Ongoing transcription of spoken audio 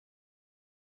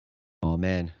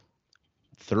man,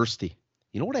 thirsty.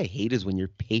 You know what I hate is when your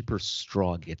paper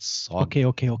straw gets Okay.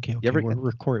 soggy. We're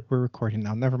recording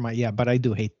now. Never mind. Yeah, but I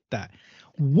do hate that.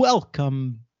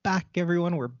 Welcome back,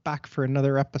 everyone. We're back for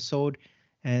another episode,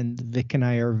 and Vic and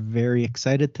I are very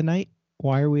excited tonight.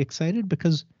 Why are we excited?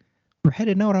 Because we're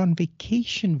heading out on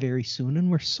vacation very soon, and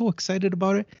we're so excited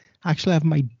about it. I actually have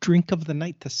my drink of the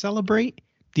night to celebrate.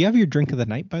 Do you have your drink of the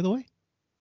night, by the way?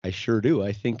 I sure do.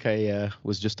 I think I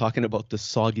was just talking about the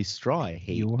soggy straw I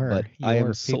hate, but I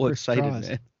am so excited,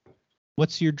 man.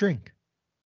 What's your drink?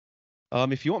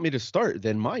 If you want me to start,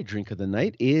 then my drink of the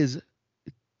night is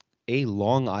a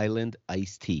Long Island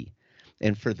iced tea.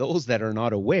 And for those that are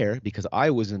not aware, because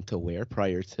I wasn't aware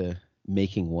prior to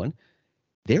making one,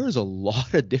 there is a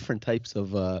lot of different types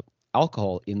of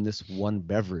alcohol in this one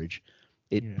beverage.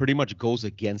 It pretty much goes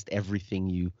against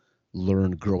everything you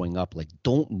learned growing up. Like,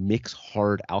 don't mix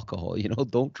hard alcohol,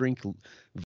 don't drink.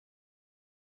 If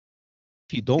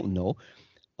you don't know,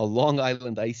 a Long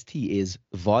Island iced tea is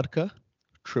vodka,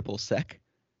 triple sec,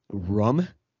 rum,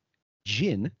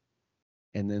 gin,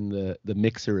 and then the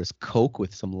mixer is Coke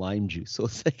with some lime juice. So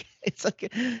it's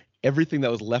like everything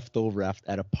that was left over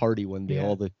at a party one day.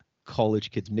 All the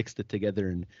college kids mixed it together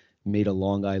and made a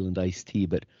Long Island iced tea.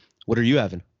 But what are you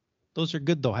having? Those are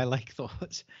good though. I like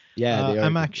those. Yeah, they are.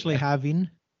 I'm actually having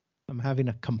a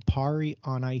Campari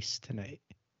on ice tonight.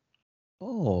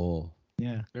 Oh,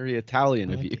 yeah, very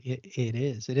Italian of you. It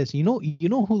is. You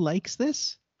know who likes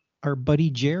this? Our buddy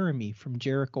Jeremy from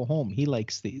Jericho Home. He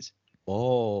likes these.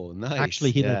 Oh, nice.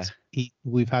 Actually, he likes.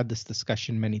 We've had this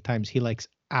discussion many times. He likes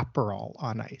Aperol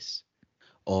on ice.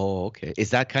 Oh, okay. Is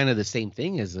that kind of the same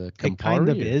thing as a Campari? It kind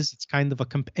of is. It's kind of a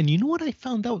and you know what I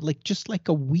found out just like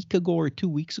a week ago or 2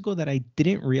 weeks ago that I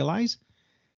didn't realize,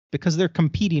 because they're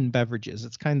competing beverages.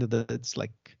 It's kind of it's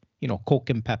like, Coke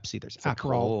and Pepsi. There's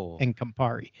Aperol and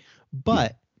Campari,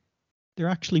 but they're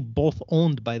actually both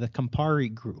owned by the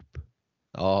Campari group.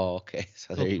 Oh, okay.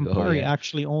 So there you go. Campari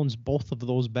actually owns both of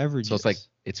those beverages. So it's like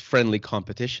it's friendly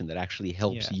competition that actually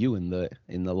helps you in the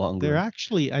long run. They're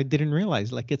actually, I didn't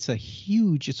realize, like it's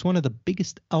one of the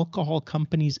biggest alcohol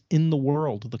companies in the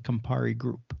world, the Campari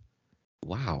Group.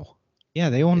 Wow. Yeah,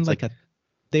 they own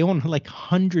they own like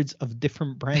hundreds of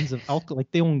different brands of alcohol.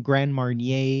 Like they own Grand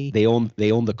Marnier. They own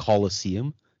the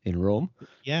Colosseum in Rome.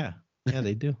 Yeah,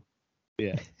 they do.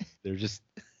 Yeah, they're just.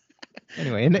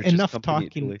 Anyway, enough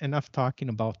talking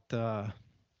about the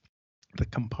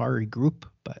Campari Group,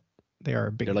 but they are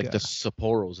a big. They're like the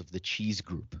Sapporos of the cheese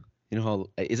group. You know how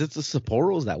is it the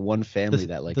Sapporos, that one family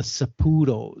that like the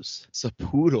Saputos?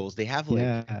 Saputos. They have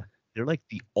they're like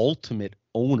the ultimate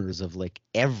owners of like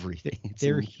everything.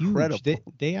 They're huge.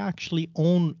 They actually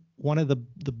own one of the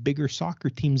bigger soccer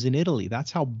teams in Italy.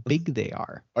 That's how big they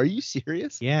are. Are you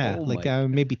serious? Yeah,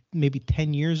 maybe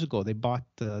 10 years ago they bought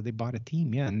a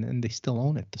team. Yeah, and they still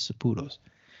own it. The Saputos.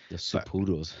 The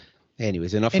Saputos.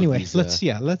 Anyways, enough. Anyways, let's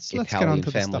get on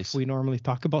to the stuff we normally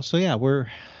talk about. So yeah, we're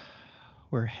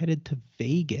headed to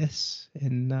Vegas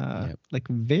and like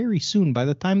very soon. By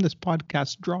the time this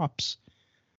podcast drops,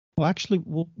 well, actually,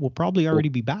 we'll probably already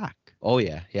be back. Oh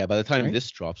yeah. By the time this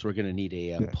drops, we're gonna need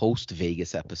a post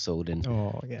Vegas episode, and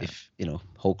if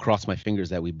cross my fingers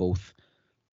that we both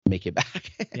make it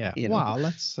back. Yeah. Wow.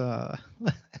 Let's.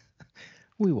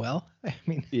 We will. I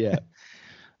mean. Yeah.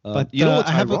 But what's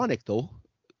ironic though,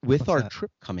 with our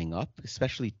trip coming up,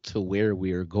 especially to where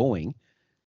we're going,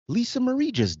 Lisa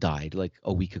Marie just died like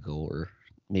a week ago, or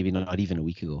maybe not even a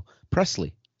week ago.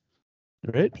 Presley.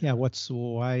 Right? Yeah. What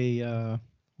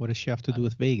does she have to do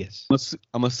with Vegas?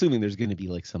 I'm assuming there's going to be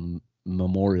like some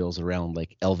memorials around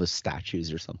like Elvis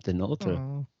statues or something.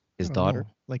 To his daughter.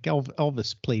 Like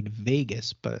Elvis played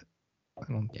Vegas, but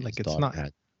I don't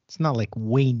it's not like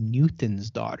Wayne Newton's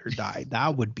daughter died.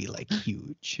 That would be like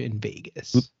huge in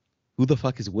Vegas. Who the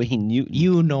fuck is Wayne Newton?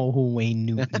 You know who Wayne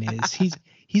Newton is.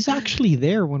 He's actually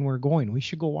there when we're going. We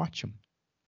should go watch him.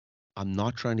 I'm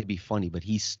not trying to be funny, but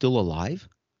he's still alive?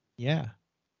 Yeah.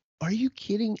 Are you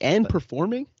kidding? And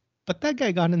performing? But that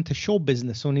guy got into show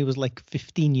business when he was like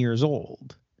 15 years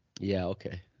old. Yeah,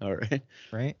 okay. All right.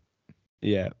 Right?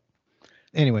 Yeah.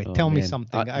 Anyway, tell me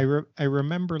something. I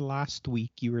remember last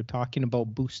week you were talking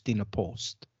about boosting a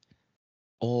post.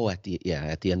 Oh, at the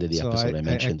end of the episode I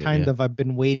mentioned I've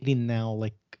been waiting now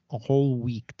like a whole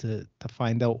week to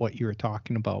find out what you were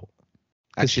talking about.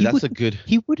 Actually,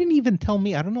 he wouldn't even tell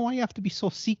me. I don't know why you have to be so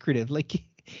secretive. Like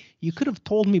you could have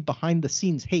told me behind the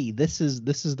scenes, hey, this is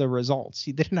the results.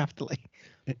 You didn't have to like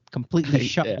completely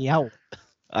shut me out.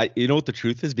 You know what the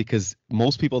truth is? Because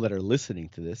most people that are listening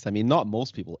to this, I mean, not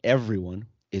most people, everyone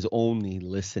is only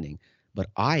listening, but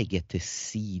I get to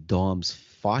see Dom's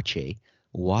face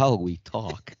while we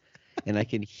talk. and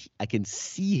I can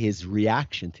see his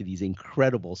reaction to these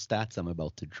incredible stats I'm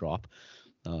about to drop.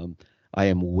 I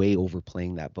am way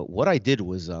overplaying that. But what I did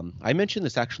was I mentioned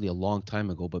this actually a long time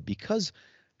ago, but because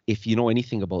if you know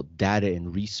anything about data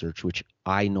and research, which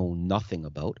I know nothing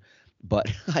about,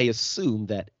 but I assume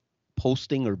that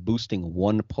posting or boosting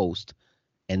one post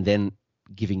and then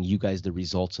giving you guys the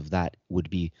results of that would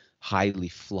be highly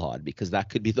flawed, because that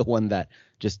could be the one that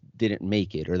just didn't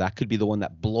make it, or that could be the one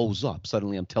that blows up.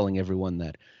 Suddenly I'm telling everyone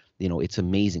that, it's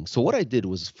amazing. So what I did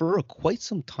was, for quite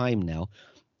some time now,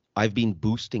 I've been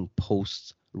boosting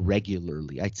posts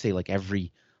regularly. I'd say like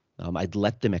I'd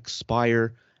let them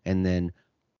expire, and then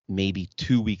maybe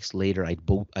 2 weeks later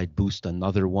I'd boost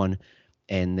another one,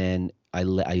 and then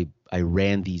I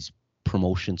ran these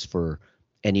promotions for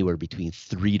anywhere between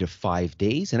 3 to 5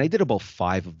 days, and I did about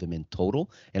 5 of them in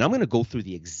total. And I'm going to go through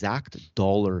the exact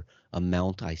dollar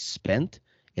amount I spent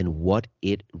and what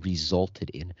it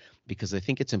resulted in, because I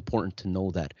think it's important to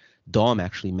know that Dom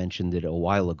actually mentioned it a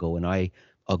while ago, and I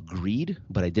agreed,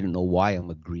 but I didn't know why I'm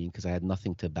agreeing, because I had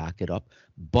nothing to back it up.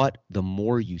 But the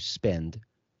more you spend,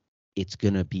 it's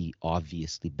going to be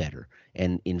obviously better.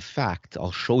 And in fact,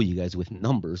 I'll show you guys with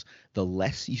numbers, the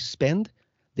less you spend,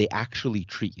 they actually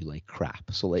treat you like crap.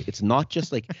 So like, it's not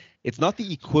just like, it's not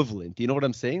the equivalent. You know what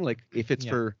I'm saying? Like if it's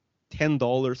for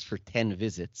 $10 for 10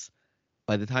 visits,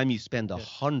 by the time you spend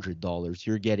 $100,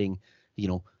 you're getting,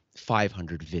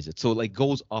 500 visits. So it like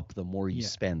goes up the more you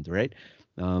spend, right?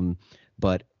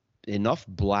 But enough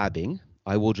blabbing.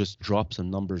 I will just drop some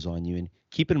numbers on you, and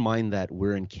keep in mind that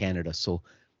we're in Canada. So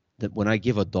that when I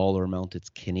give a dollar amount, it's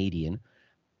Canadian.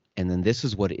 And then this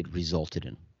is what it resulted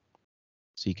in.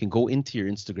 So you can go into your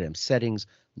Instagram settings,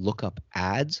 look up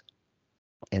ads,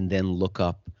 and then look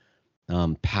up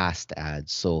past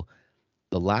ads. So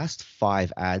the last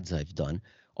 5 ads I've done,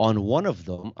 on one of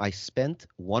them, I spent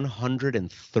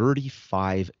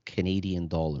 135 Canadian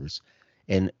dollars.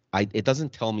 And it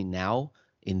doesn't tell me now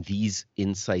in these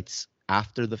insights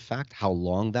after the fact how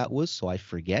long that was, so I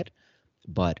forget.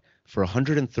 But for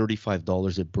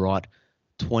 $135, it brought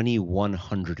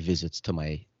 2,100 visits to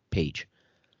my page.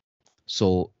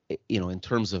 So, in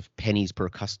terms of pennies per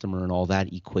customer and all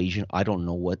that equation, I don't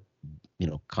know what,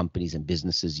 companies and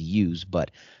businesses use,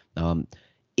 but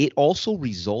it also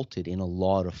resulted in a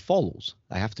lot of follows.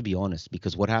 I have to be honest,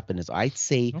 because what happened is I'd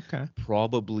say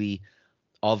probably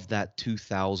of that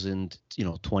 2,000,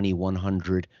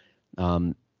 2,100,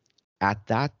 at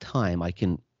that time, I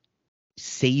can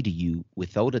say to you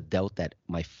without a doubt that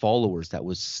my followers that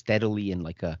was steadily in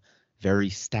like a very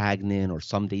stagnant, or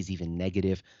some days even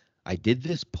negative, I did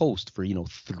this post for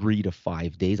 3 to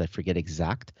 5 days, I forget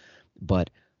exact, but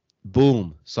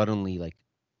boom, suddenly like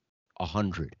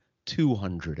 100,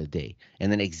 200 a day.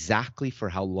 And then exactly for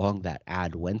how long that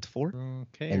ad went for.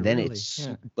 Okay. And then really?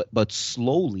 but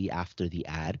slowly after the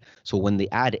ad. So when the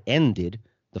ad ended,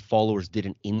 the followers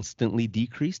didn't instantly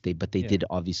decrease, but they did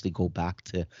obviously go back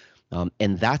to,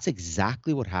 and that's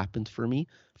exactly what happened for me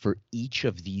for each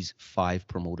of these 5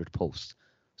 promoted posts.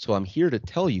 So I'm here to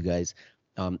tell you guys,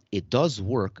 it does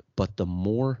work, but the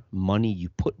more money you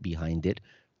put behind it,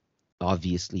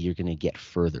 obviously you're going to get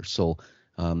further. So,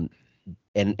 and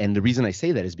the reason I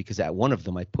say that is because at one of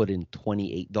them I put in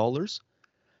 $28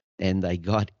 and I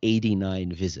got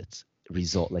 89 visits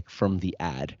like from the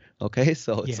ad. Okay.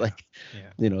 So it's like,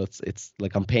 it's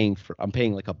like I'm paying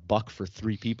like $1 for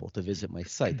 3 people to visit my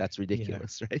site. That's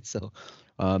ridiculous. Right. So,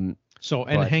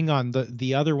 hang on,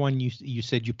 the other one you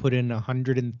said you put in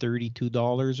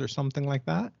 $132 or something like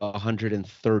that?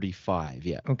 135.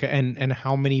 Yeah. Okay. And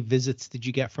how many visits did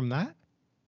you get from that?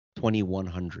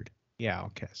 2,100. Yeah.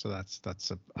 Okay. So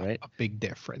that's a big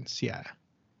difference. Yeah.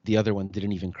 The other one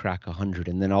didn't even crack 100.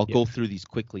 And then I'll go through these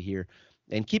quickly here.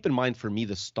 And keep in mind, for me,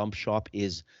 the Stump Shop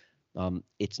is,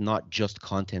 it's not just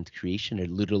content creation. It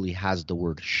literally has the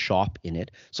word shop in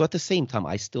it. So at the same time,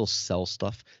 I still sell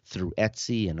stuff through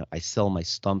Etsy and I sell my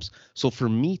stumps. So for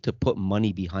me to put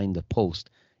money behind the post,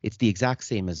 it's the exact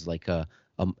same as like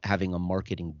having a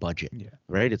marketing budget,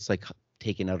 right? It's like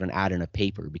taking out an ad in a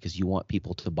paper because you want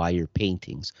people to buy your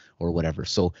paintings or whatever.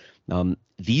 So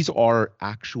these are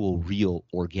actual, real,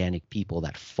 organic people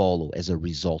that follow as a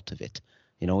result of it.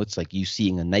 It's like you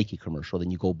seeing a Nike commercial,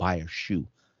 then you go buy a shoe.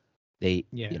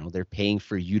 They're paying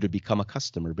for you to become a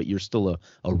customer, but you're still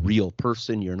a real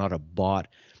person. You're not a bot,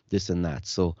 this and that.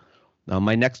 So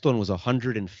my next one was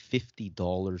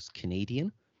 $150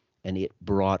 Canadian, and it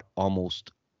brought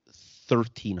almost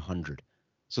 1,300.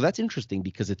 So that's interesting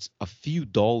because it's a few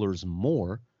dollars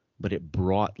more, but it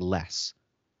brought less.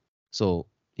 So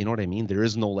you know what I mean? There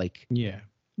is no like.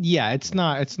 It's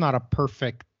not a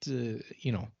perfect.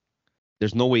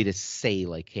 There's no way to say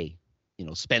like, hey,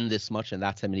 spend this much and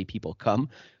that's how many people come,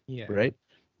 Yeah. right?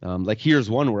 Like here's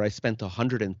one where I spent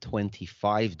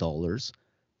 $125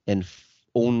 and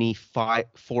only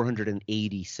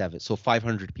 487, so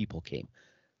 500 people came.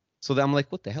 So then I'm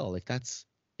like, what the hell? Like that's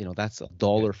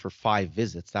 $1 for 5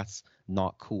 visits. That's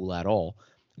not cool at all.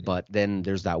 But then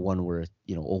there's that one where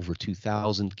over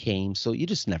 2,000 came. So you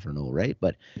just never know, right?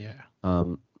 But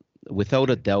without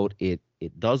a doubt, it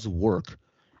does work.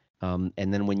 And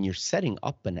then when you're setting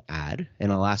up an ad,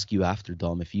 and I'll ask you after,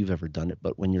 Dom, if you've ever done it,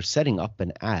 but when you're setting up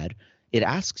an ad, it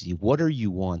asks you, what are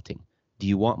you wanting? Do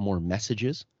you want more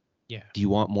messages? Yeah. Do you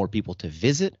want more people to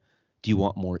visit? Do you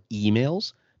want more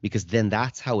emails? Because then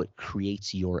that's how it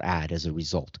creates your ad as a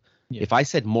result. Yeah. If I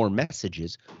said more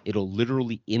messages, it'll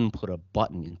literally input a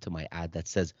button into my ad that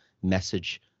says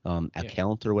message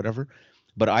account or whatever.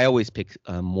 But I always pick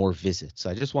more visits.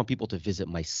 I just want people to visit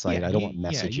my site. I don't want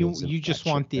messages. You just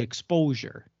want the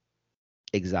exposure.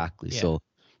 Exactly. Yeah. So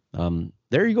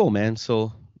there you go, man.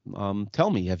 So tell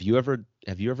me, have you ever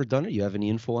done it? You have any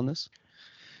info on this?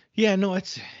 Yeah, no,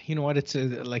 it's it's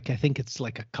like I think it's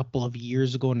like a couple of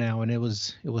years ago now, and it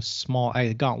was small.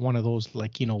 I got one of those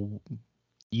like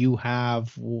you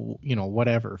have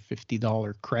whatever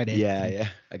 $50 credit. Yeah.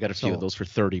 I got a few of those for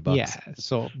 $30. Yeah.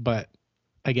 So, but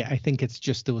I think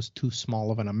it was too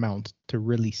small of an amount to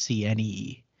really see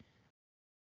any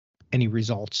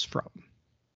results from.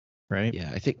 Right.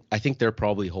 Yeah, I think they're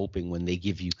probably hoping when they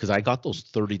give you, because I got those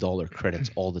 $30 credits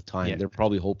all the time. Yeah. They're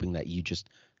probably hoping that you just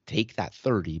take that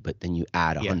 30, but then you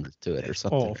add 100 to it or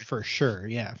something. Oh, for sure.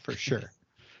 Yeah, for sure.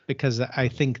 Because I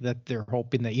think that they're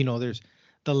hoping that, there's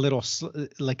the little,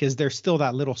 is there still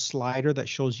that little slider that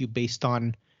shows you based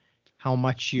on how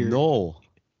much you're. No.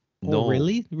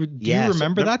 Really? Do you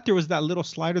remember that? There was that little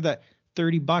slider that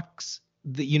 $30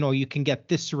 that, you can get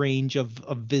this range of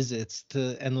visits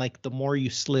and like the more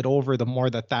you slid over, the more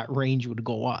that range would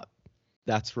go up.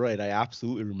 That's right. I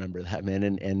absolutely remember that, man.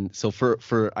 And so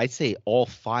for I'd say all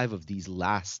 5 of these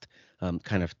last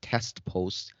kind of test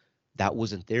posts, that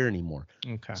wasn't there anymore.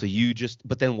 Okay. So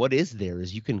but then what is there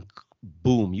is you can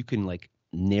like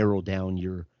narrow down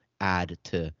your ad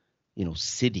to,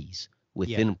 cities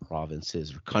within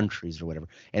provinces or countries or whatever.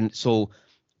 And so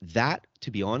that,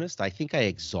 to be honest, I think I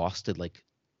exhausted like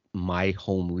my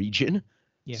home region.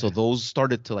 Yeah. So those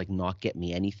started to like not get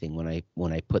me anything when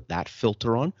I put that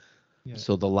filter on. Yeah.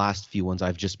 So the last few ones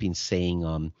I've just been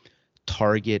saying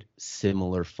target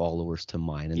similar followers to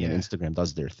mine, and then Instagram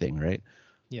does their thing, right?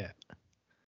 Yeah.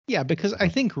 Yeah, because I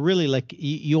think really like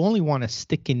you only want to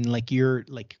stick in like your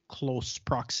like close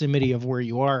proximity of where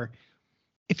you are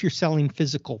if you're selling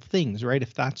physical things, right?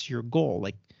 If that's your goal.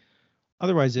 Like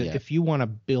otherwise if you want to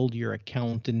build your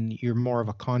account and you're more of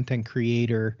a content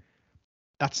creator,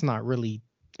 that's not really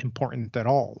important at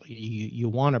all. You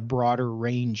want a broader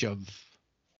range of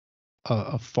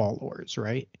followers,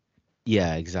 right?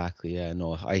 Yeah, exactly. Yeah,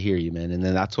 no, I hear you, man. And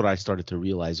then that's what I started to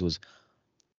realize was,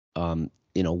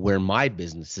 where my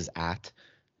business is at,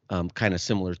 kind of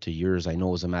similar to yours. I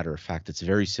know, as a matter of fact, it's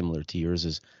very similar to yours.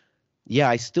 Is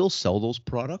I still sell those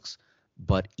products,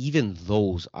 but even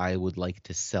those I would like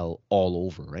to sell all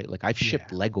over, right? Like I've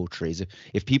shipped Lego trays.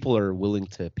 If people are willing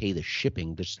to pay the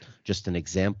shipping, just an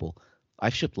example,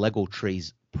 I've shipped Lego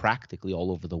trays practically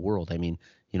all over the world. I mean,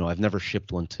 I've never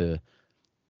shipped one to.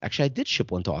 Actually, I did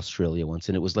ship one to Australia once,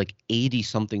 and it was like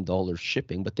 $80-something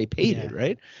shipping, but they paid it,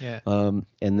 right? Yeah.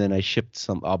 And then I shipped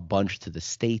a bunch to the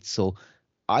States. So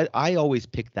I always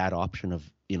pick that option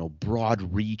of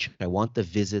broad reach. I want the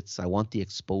visits, I want the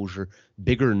exposure.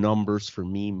 Bigger numbers for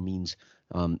me means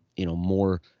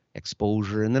more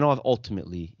exposure, and then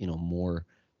ultimately more.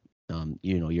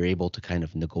 You're able to kind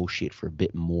of negotiate for a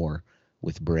bit more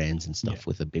with brands and stuff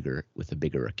with a bigger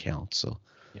account. So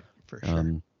yeah, for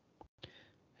sure.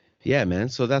 Yeah, man.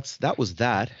 So that was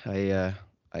that. I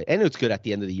and it's good at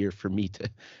the end of the year for me to,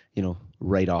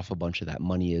 write off a bunch of that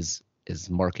money as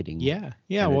marketing. Yeah.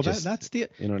 Well, that's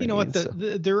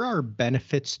the there are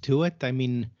benefits to it. I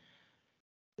mean,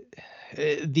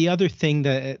 the other thing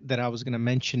that I was going to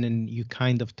mention, and you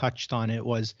kind of touched on it,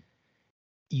 was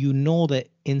that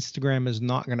Instagram is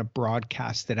not going to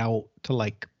broadcast it out to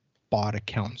like bot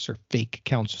accounts or fake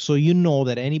accounts. So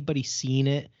that anybody seeing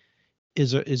it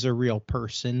is a real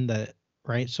person, that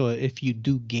right? So if you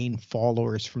do gain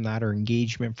followers from that or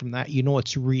engagement from that,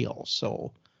 it's real.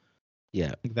 So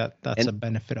yeah, that's a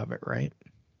benefit of it, right?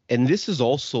 And this is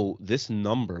also this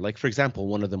number, like for example,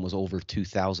 one of them was over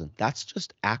 2,000. That's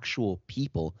just actual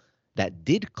people that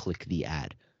did click the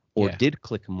ad or did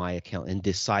click my account and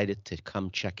decided to come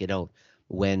check it out.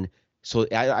 So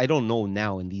I don't know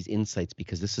now in these insights,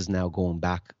 because this is now going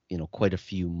back, quite a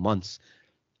few months.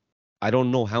 I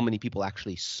don't know how many people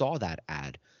actually saw that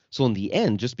ad. So in the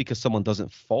end, just because someone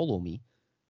doesn't follow me,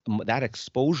 that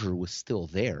exposure was still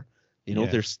there. Yeah.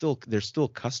 There's still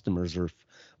customers or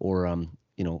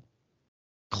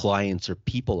clients or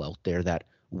people out there that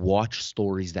watch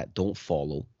stories that don't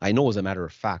follow. I know, as a matter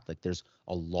of fact, like there's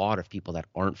a lot of people that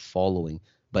aren't following,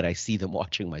 but I see them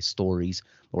watching my stories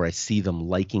or I see them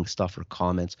liking stuff or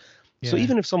comments. So Yeah.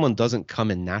 even if someone doesn't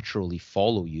come and naturally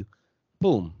follow you,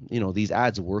 boom, these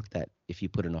ads work, that if you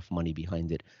put enough money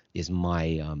behind it, is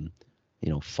my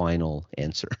final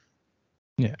answer.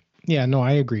 Yeah. Yeah, no,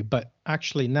 I agree. But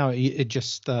actually, now it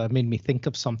just made me think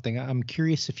of something. I'm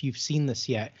curious if you've seen this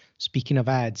yet. Speaking of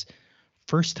ads,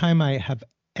 first time I have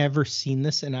ever seen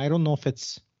this, and I don't know if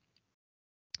it's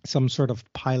some sort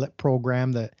of pilot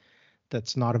program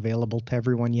that's not available to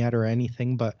everyone yet or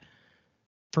anything, but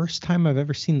first time I've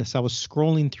ever seen this, I was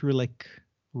scrolling through like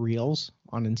reels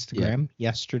on Yeah. Instagram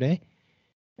yesterday,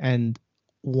 and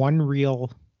one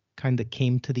reel kind of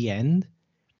came to the end.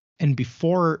 And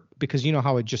before, because you know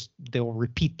how they'll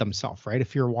repeat themselves, right?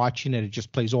 If you're watching it, it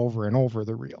just plays over and over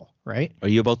the reel, right? Are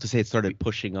you about to say it started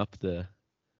pushing up the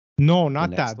No, the not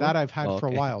next that. one? That I've had Oh, for a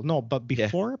okay. while. No, but Yeah.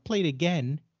 before it played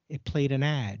again, it played an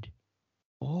ad.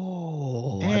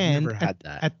 Oh, I've And never had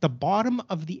that. at the bottom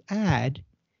of the ad,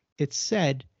 it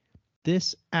said,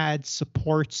 "This ad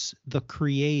supports the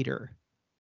creator."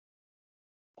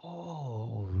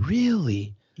 Oh,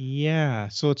 really? Yeah,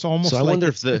 so it's So almost I like wonder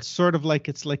if it's sort of like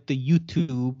it's like the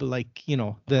YouTube, like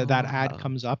that ad ah,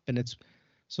 comes up and it's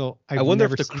so I I've wonder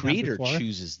never if the seen that creator before.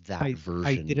 chooses that I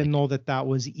version. didn't Like, know that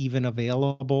was even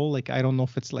available. Like I don't know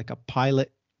if it's like a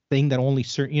pilot thing that only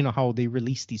certain, how they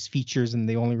release these features and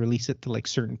they only release it to like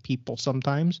certain people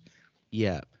sometimes.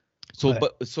 yeah.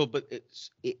 But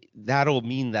That'll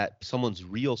mean that someone's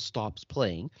reel stops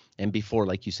playing, and before,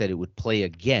 like you said, it would play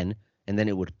again, and then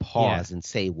it would yeah, pause and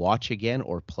say watch again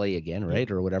or play again, y-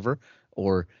 right? Or whatever.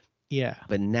 Or yeah.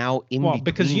 but now in Well,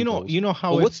 because between those, you know but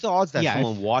how what's the if odds that yeah,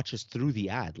 someone if watches through the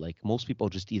ad? Like most people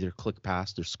just either click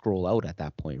past or scroll out at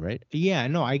that point, right? yeah,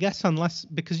 no, I guess unless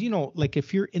because like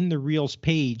if you're in the Reels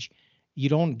page, you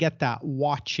don't get that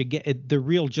watch again. The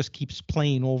reel just keeps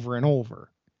playing over and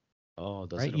over, Oh,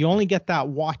 does right? it? You Okay. only get that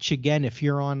watch again if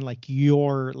you're on like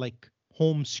your like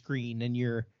home screen and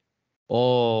you're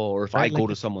Oh, or if I right. go Like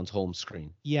to if someone's home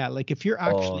screen. yeah, like if you're Oh,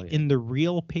 actually yeah. in the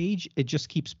reel page, it just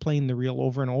keeps playing the reel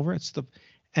over and over.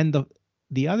 And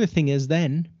the other thing is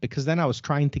then because then I was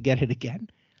trying to get it again.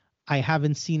 I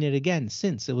haven't seen it again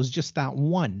since. It was just that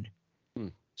one. Hmm.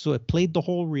 So it played the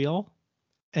whole reel.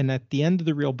 And at the end of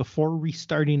the reel, before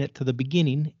restarting it to the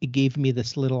beginning, it gave me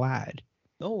this little ad.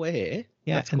 No way.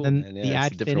 Yeah. That's And cool, then man. the Yeah,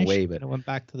 it's a ad different finished way, and but it went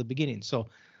back to the beginning. So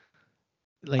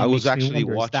like, I it was makes me actually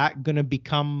wonder, is watching. that going to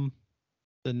become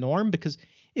the norm? Because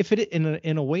if it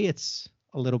in a way, it's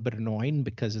a little bit annoying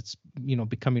because it's,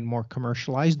 becoming more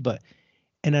commercialized. But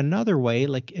in another way,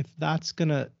 like if that's going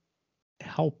to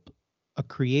help a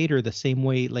creator the same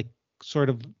way, like sort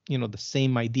of, the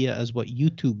same idea as what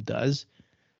YouTube does,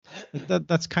 like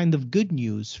that's kind of good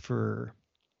news for,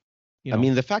 I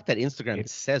mean, the fact that for Instagram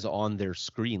creators. says on their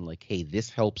screen, like, hey, this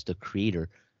helps the creator,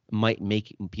 might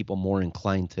make people more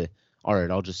inclined to, all right,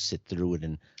 I'll just sit through it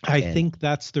I and think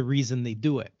that's the reason they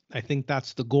do it. I think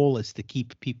that's the goal is to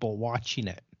keep people watching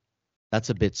it. that's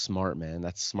a bit smart, man.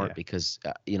 That's smart Yeah. because,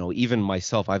 even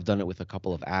myself, I've done it with a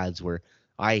couple of ads where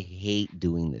I hate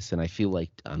doing this and I feel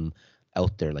like I'm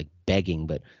out there like begging,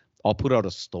 but I'll put out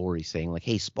a story saying like,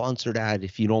 hey, sponsored ad,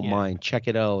 if you don't Yeah. mind, check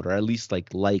it out, or at least like,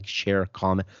 share,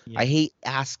 comment. I Yeah. hate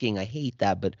asking, I hate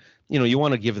that, but you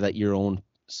want to give that your own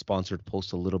sponsored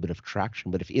post a little bit of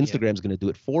traction. But if Yeah. Instagram's going to do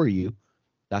it for you,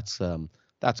 that's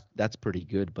pretty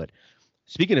good. But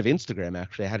speaking of Instagram,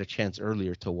 actually, I had a chance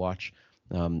earlier to watch,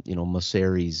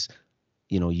 Mosseri's,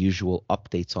 usual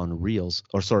updates on Reels,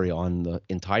 or sorry, on the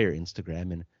entire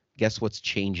Instagram. And guess what's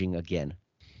changing again?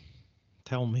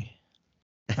 Tell me.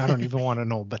 I don't even want to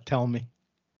know, but tell me.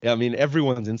 Yeah, I mean,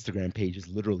 everyone's Instagram page is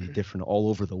literally different all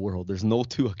over the world. There's no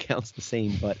two accounts the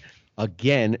same, but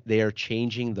again, they are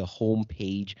changing the home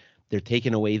page. They're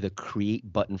taking away the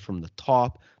create button from the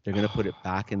top. They're going to put it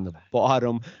back in the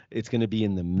bottom. It's going to be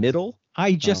in the middle.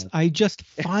 I just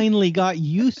finally got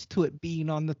used to it being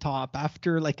on the top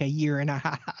after like a year and a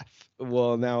half.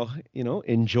 Well, now,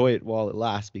 enjoy it while it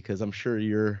lasts because I'm sure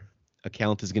your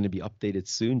account is going to be updated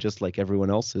soon, just like everyone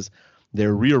else's.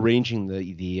 They're rearranging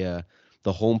the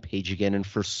homepage again, and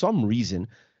for some reason,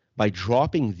 by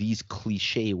dropping these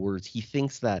cliche words, he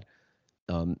thinks that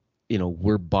um,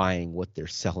 we're buying what they're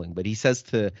selling. But he says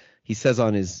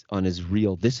on his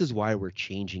reel, this is why we're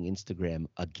changing Instagram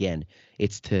again.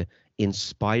 It's to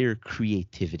inspire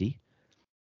creativity,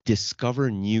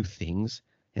 discover new things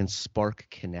and spark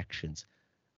connections.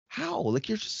 How? Like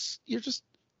you're just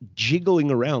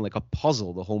jiggling around like a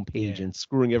puzzle the homepage Yeah. and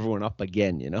screwing everyone up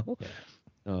again, Yeah.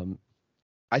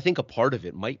 I think a part of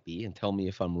it might be, and tell me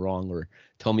if I'm wrong or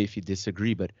tell me if you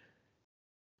disagree, but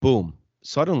boom,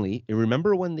 suddenly,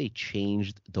 remember when they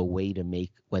changed the way to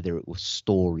make, whether it was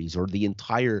stories or the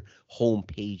entire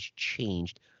homepage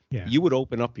changed? Yeah. You would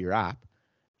open up your app,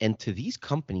 and to these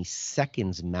companies,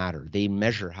 seconds matter. They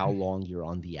measure how long you're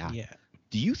on the app. Yeah.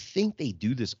 Do you think they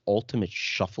do this ultimate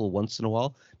shuffle once in a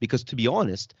while? Because to be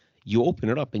honest, you open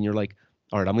it up and you're like,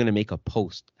 all right, I'm going to make a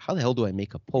post. How the hell do I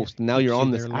make a post? And now Keeps you're you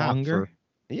on this there app longer.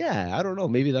 yeah, I don't know.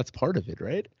 Maybe that's part of it,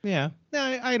 right? Yeah.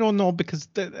 I don't know, because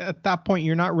at that point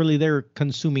you're not really there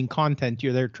consuming content.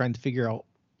 You're there trying to figure out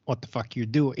what the fuck you're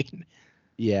doing.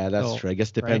 Yeah, that's So, true. I guess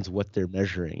right? depends what they're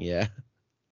measuring. Yeah.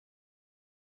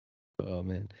 Oh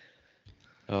man.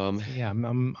 Yeah,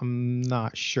 I'm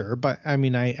not sure, but I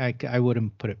mean, I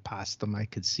wouldn't put it past them. I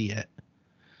could see it.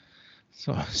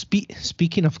 So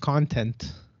speaking of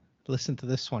content, listen to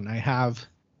this one.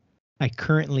 I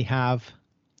currently have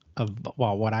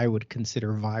what I would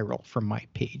consider viral from my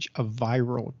page, a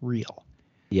viral reel.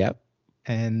 Yep.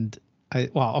 And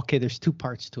okay, there's two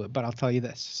parts to it, but I'll tell you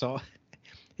this. So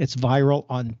it's viral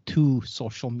on two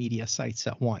social media sites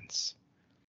at once.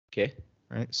 Okay.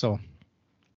 Right. So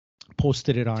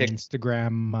posted it on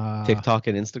Instagram. TikTok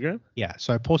and Instagram? Yeah.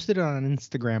 So I posted it on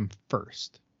Instagram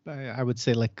first. I would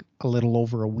say like a little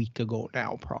over a week ago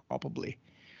now, probably.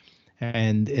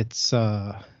 And it's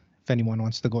if anyone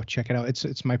wants to go check it out,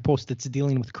 it's my post that's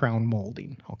dealing with crown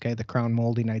molding. Okay, the crown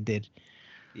molding I did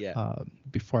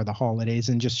before the holidays,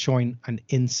 and just showing an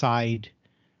inside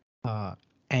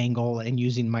angle and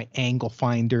using my angle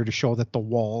finder to show that the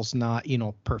wall's not,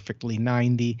 perfectly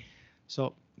 90. So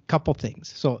a couple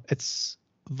things. So it's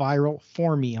viral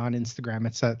for me on Instagram.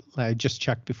 It's at, I just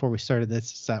checked before we started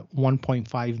this, it's at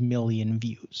 1.5 million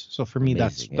views. So for me,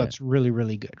 that's really,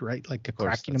 really good, right? Like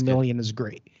cracking 1 million is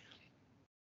great.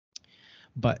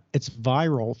 But it's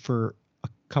viral for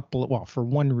for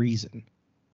one reason,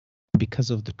 because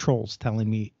of the trolls telling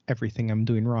me everything I'm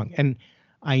doing wrong. And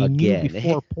I knew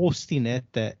before posting it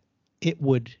that it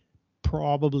would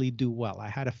probably do well. I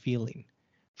had a feeling,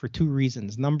 for two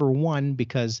reasons. Number one,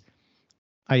 because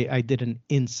I did an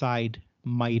inside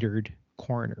mitered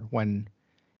corner when,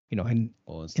 in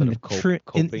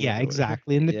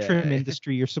exactly. In the trim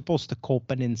industry, you're supposed to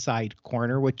cope an inside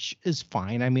corner, which is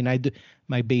fine. I mean,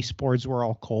 my baseboards were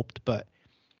all coped, but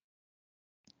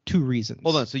two reasons.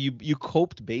 Hold on. So you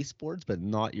coped baseboards, but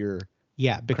not your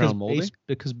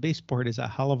because baseboard is a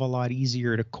hell of a lot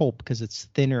easier to cope because it's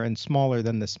thinner and smaller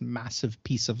than this massive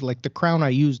piece of, like, the crown I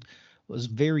used was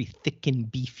very thick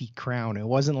and beefy crown. It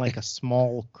wasn't like a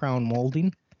small crown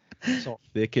molding. So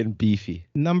thick and beefy.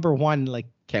 Number one, like,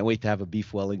 can't wait to have a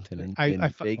beef Wellington in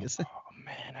Vegas. Oh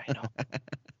man, I know.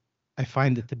 I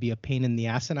find it to be a pain in the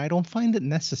ass, and I don't find it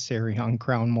necessary on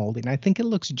crown molding. I think it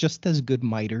looks just as good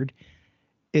mitered.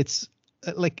 It's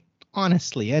like,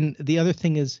 honestly, and the other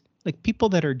thing is, like, people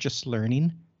that are just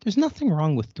learning, there's nothing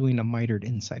wrong with doing a mitered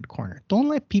inside corner. Don't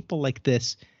let people like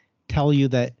this tell you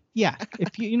that, yeah,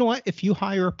 if you know what, if you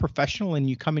hire a professional and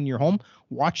you come in your home,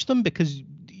 watch them, because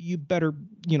you better,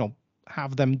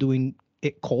 have them doing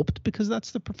it coped, because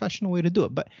that's the professional way to do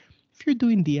it. But if you're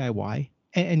doing DIY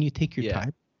and you take your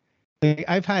time, like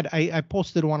I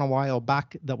posted one a while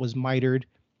back that was mitered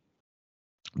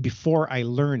before I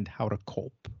learned how to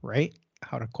cope, right?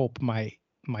 How to cope my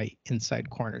inside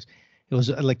corners. It was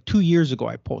like 2 years ago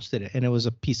I posted it, and it was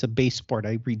a piece of baseboard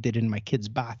I redid in my kid's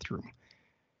bathroom.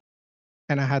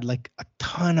 And I had like a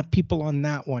ton of people on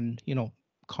that one,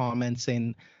 comments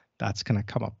saying that's going to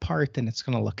come apart and it's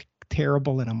going to look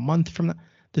terrible in a month from now.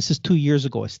 This is 2 years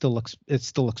ago. It still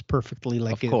looks perfectly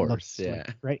like it looks,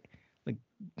 right? Like,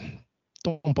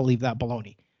 don't believe that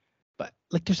baloney. But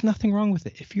like, there's nothing wrong with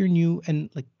it. If you're new, and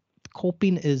like,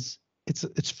 coping it's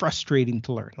frustrating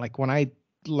to learn. Like, when I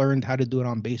learned how to do it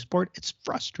on baseboard, it's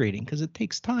frustrating because it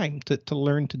takes time to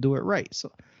learn to do it right.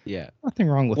 So nothing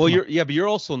wrong with. Well, but you're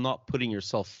also not putting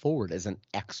yourself forward as an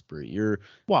expert. You're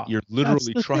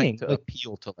literally trying to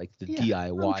appeal to like the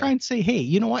DIY. I'm trying to say, hey,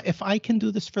 you know what? If I can do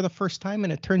this for the first time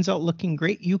and it turns out looking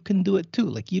great, you can do it too.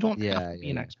 Like, you don't have to be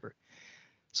an expert.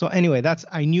 So anyway,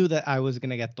 I knew that I was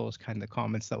going to get those kind of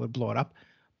comments that would blow it up.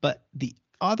 But the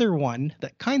other one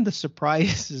that kind of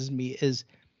surprises me is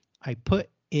I put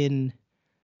in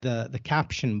the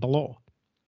caption below,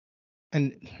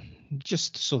 and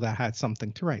just so that I had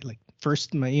something to write, like,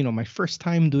 my first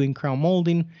time doing crown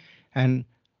molding, and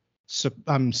So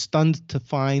I'm stunned to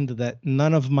find that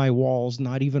none of my walls,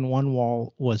 not even one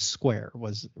wall, was square,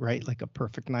 was right, like a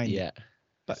perfect 90. Yeah, I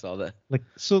But saw that.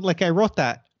 like I wrote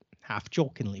that half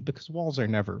jokingly because walls are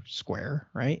never square,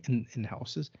 right? In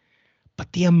houses.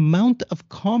 But the amount of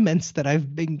comments that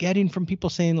I've been getting from people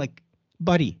saying like,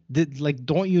 buddy,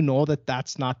 don't you know that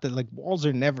that's not the, like, walls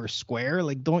are never square?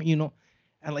 Like, don't you know?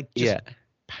 And like just Yeah,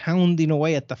 pounding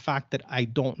away at the fact that I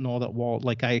don't know that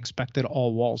like I expected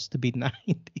all walls to be 90.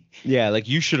 yeah. Like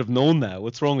you should have known that.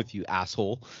 What's wrong with you,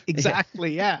 asshole?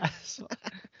 Exactly. Yeah. So,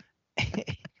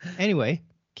 anyway,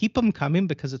 keep them coming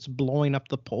because it's blowing up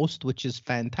the post, which is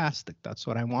fantastic. That's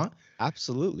what I want.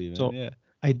 Absolutely, man. So Yeah.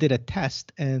 I did a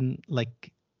test and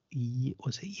like,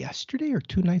 was it yesterday or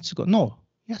 2 nights ago? No,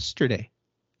 yesterday.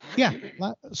 Yeah.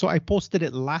 So I posted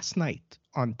it last night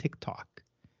on TikTok,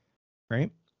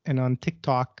 right? And on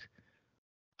TikTok,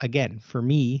 again, for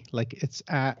me, like it's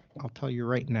at, I'll tell you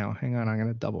right now, hang on, I'm going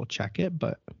to double check it,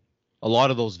 but A lot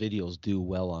of those videos do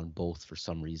well on both for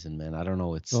some reason, man. I don't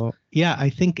know. It's so yeah, I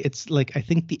think it's like, I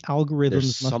think the there's algorithms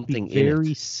must be something in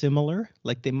very it. similar.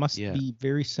 Like they must Yeah. be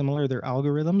very similar, their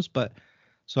algorithms. But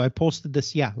so I posted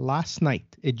this, yeah, last night.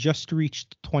 It just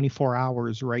reached 24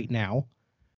 hours right now.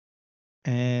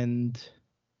 And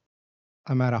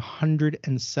I'm at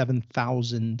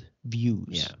 107,000 views.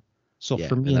 Yeah. So Yeah,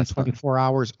 for me and in that's not 24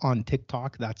 hours on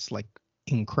TikTok, that's like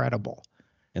incredible.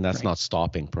 and that's Right. not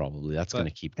stopping probably. That's going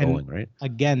to keep and going, right?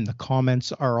 Again, the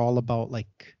comments are all about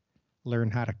like, learn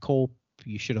how to cope.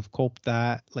 You should have coped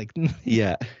that. Like,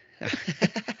 Yeah.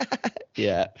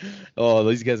 Yeah. Oh,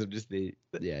 these guys are just the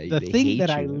they thing hate that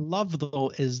I you, man. love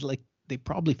though is like they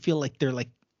probably feel like they're like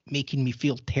making me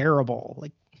feel terrible.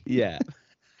 Like, Yeah.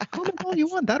 comment all you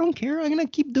want. I don't care. I'm gonna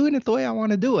keep doing it the way I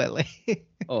want to do it. Like,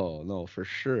 Oh, no, for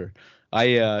sure.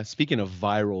 I speaking of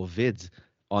viral vids,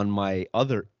 on my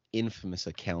other infamous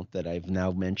account that I've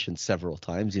now mentioned several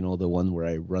times, you know, the one where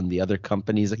I run the other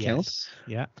company's account. yes,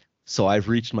 yeah. So I've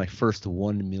reached my first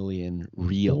 1 million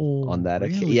reel on Oh, that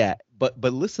account. really? Yeah, but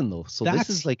listen though. So this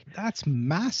is like that's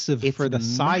massive it's for the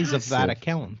size of that massive.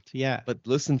 account. Yeah. But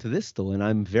listen to this though, and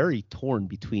I'm very torn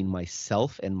between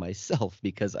myself and myself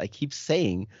because I keep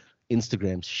saying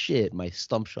Instagram's shit, my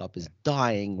stump shop is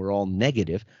dying, we're all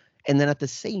negative. And then at the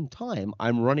same time,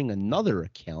 I'm running another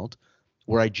account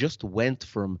where I just went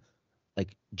from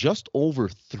like just over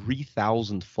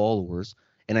 3,000 followers,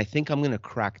 and I think I'm going to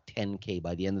crack 10K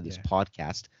by the end of this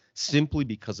podcast simply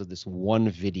because of this one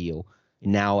video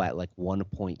now at like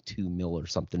 1.2 mil or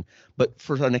something. But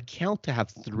for an account to have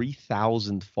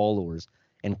 3,000 followers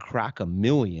and crack 1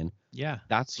 million, Yeah.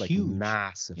 that's like huge.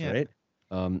 massive, Yeah. right?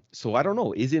 So I don't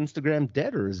know, is Instagram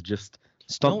dead or is just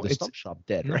Stump Shop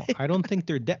dead, No, right? I don't think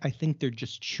they're dead. I think they're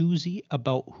just choosy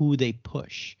about who they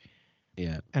push.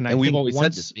 Yeah. And I we've think always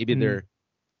said this. Maybe their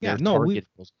target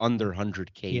was under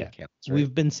 100K accounts, right?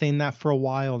 We've been saying that for a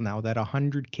while now, that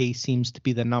 100K seems to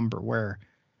be the number where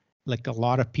like a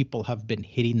lot of people have been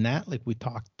hitting that. Like we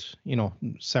talked, you know,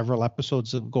 several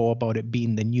episodes ago about it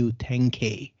being the new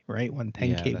 10K, right? When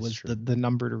 10K was the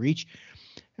number to reach.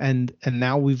 And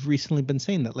now we've recently been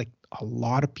saying that like a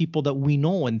lot of people that we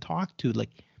know and talk to, like,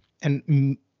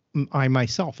 and I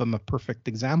myself am a perfect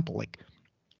example. Like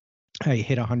I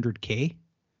hit 100K.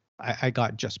 I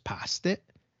got just past it.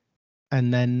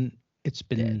 And then it's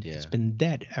been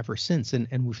dead ever since. And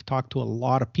we've talked to a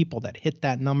lot of people that hit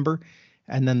that number,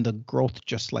 and then the growth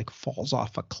just like falls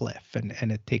off a cliff,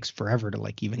 and it takes forever to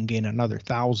like even gain another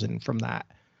 1,000 from that.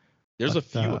 There's a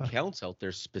few accounts out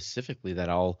there specifically that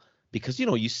because you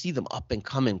know, you see them up and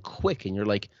coming quick and you're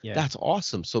like, that's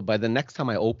awesome. So by the next time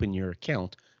I open your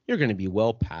account, you're going to be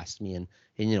well past me, and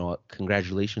you know,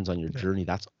 congratulations on your journey.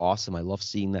 That's awesome. I love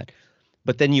seeing that.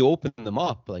 But then you open them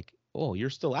up like, oh, you're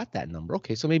still at that number.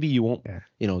 Okay, so maybe you won't,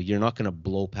 you know, you're not going to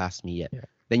blow past me yet.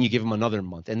 Then you give them another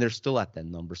month and they're still at that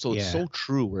number. So it's so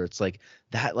true where it's like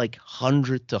that like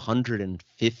 100 to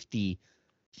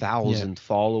 150,000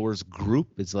 followers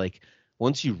group is like,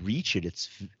 once you reach it, it's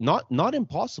not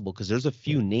impossible, because there's a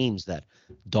few names that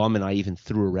Dom and I even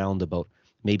threw around about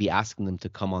maybe asking them to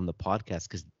come on the podcast,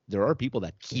 because there are people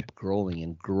that keep growing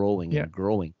and growing and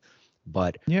growing.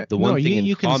 But the one thing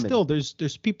in common, can still,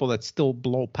 there's people that still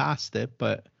blow past it,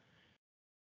 but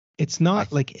it's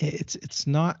not like it's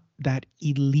not that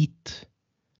elite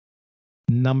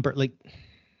number. Like,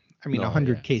 I mean,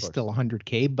 100K is still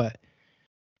 100K, but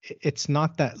it's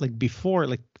not that, like before,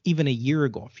 like even a year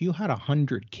ago, if you had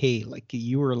 100K, like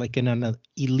you were like in an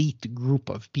elite group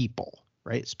of people,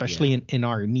 right? Especially in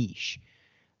our niche.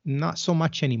 Not so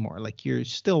much anymore. Like you're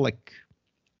still like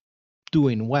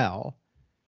doing well.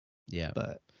 Yeah.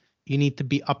 But you need to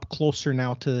be up closer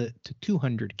now to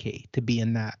 200K to be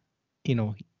in that, you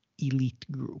know, elite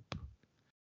group.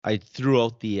 I threw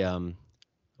out the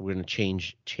we're gonna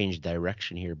change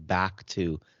direction here back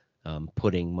to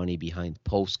putting money behind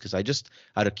posts, because I just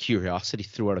out of curiosity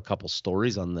threw out a couple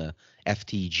stories on the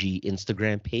FTG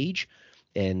Instagram page.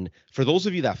 And for those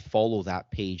of you that follow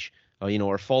that page,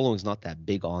 our following is not that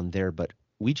big on there, but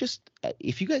we just,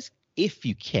 if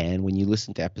you can, when you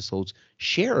listen to episodes,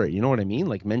 share it. You know what I mean?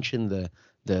 Like mention the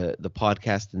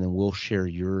podcast, and then we'll share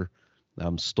your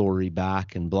story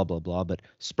back and blah, blah, blah. But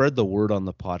spread the word on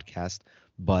the podcast.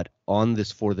 But on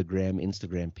this For the Gram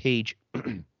Instagram page,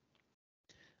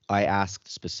 I asked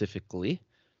specifically,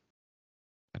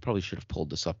 I probably should have pulled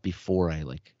this up before I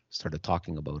started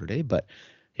talking about it, but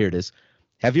here it is.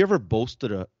 Have you ever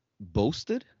boosted a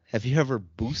post?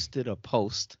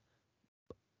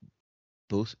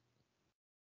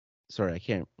 Sorry, I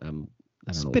can't. I don't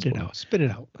know. Spit it out. Spit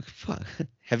it out. Fuck.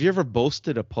 Have you ever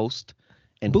boosted a post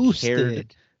and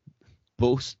boosted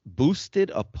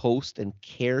a post and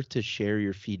care to share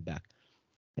your feedback?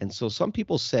 And so some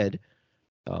people said,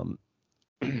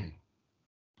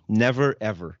 never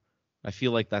ever. I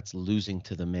feel like that's losing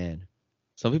to the man.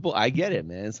 Some people, I get it,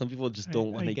 man. Some people just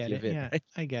don't want to give it. Yeah, right?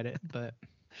 I get it, but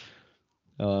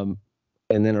and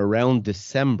then around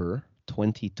December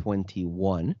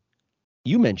 2021,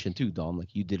 you mentioned too, Dom,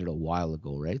 like you did it a while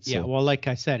ago, right? Yeah, well, like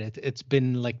I said, it's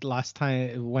been like last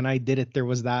time when I did it, there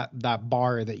was that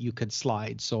bar that you could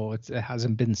slide, so it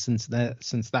hasn't been since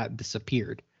that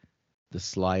disappeared. The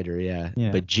slider, yeah.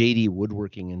 Yeah. But JD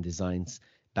Woodworking and Designs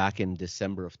back in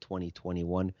December of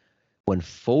 2021, when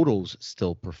photos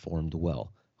still performed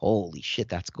well. Holy shit,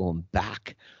 that's going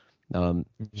back.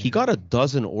 He got a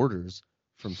dozen orders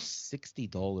from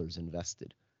 $60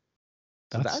 invested.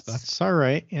 So that's all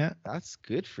right. Yeah. That's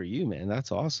good for you, man.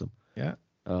 That's awesome. Yeah.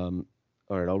 All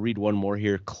right, I'll read one more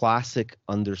here.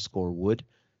 Classic_wood.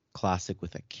 Classic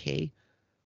with a K.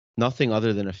 Nothing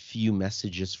other than a few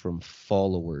messages from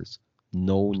followers.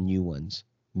 No new ones.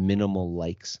 Minimal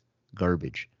likes.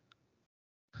 Garbage.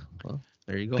 Well,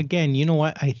 there you go. Again, you know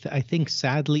what? I think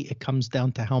sadly it comes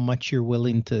down to how much you're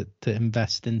willing to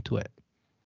invest into it.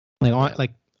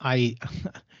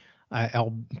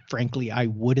 I'll frankly, I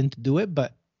wouldn't do it,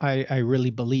 but I really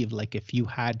believe like if you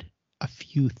had a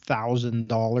few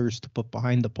 $1,000s to put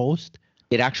behind the post,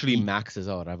 it actually maxes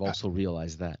out. I've also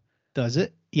realized that. Does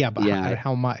it? Yeah, but yeah,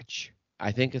 how much?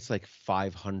 I think it's like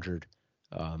 500,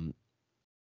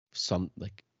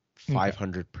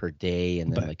 500 per day,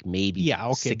 and then maybe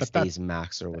 6 days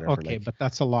max or whatever. Okay, but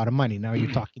that's a lot of money. Now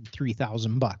you're talking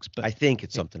 $3,000. But I think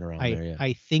it's something around there. Yeah.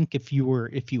 I think if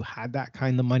you had that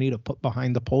kind of money to put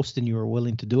behind the post and you were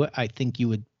willing to do it, I think you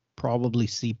would probably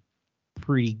see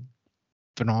pretty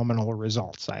phenomenal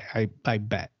results. I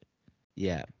bet.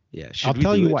 Yeah. Yeah. I'll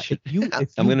tell you what. If you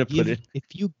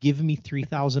give me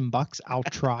 $3,000, I'll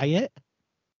try it,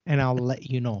 and I'll let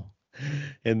you know.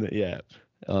 And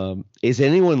is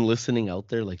anyone listening out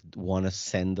there want to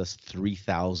send us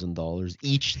 $3,000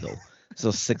 each though? So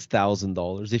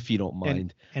 $6,000 if you don't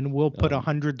mind. And we'll put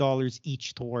 $100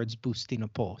 each towards boosting a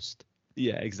post.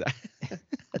 Yeah, exactly.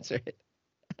 That's right.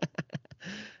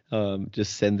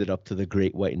 Just send it up to the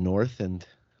Great White North, and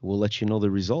we'll let you know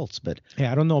the results. But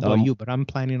yeah, I don't know about you, but I'm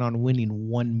planning on winning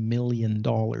 $1 million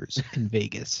in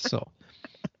Vegas. So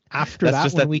after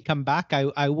that, when we come back,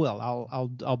 I will.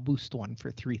 I'll boost one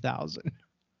for 3,000.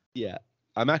 Yeah,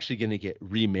 I'm actually gonna get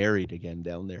remarried again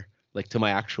down there, to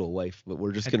my actual wife. But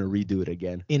we're just gonna redo it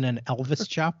again in an Elvis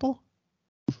chapel.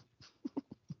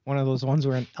 One of those ones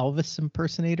where an Elvis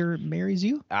impersonator marries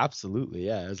you? Absolutely,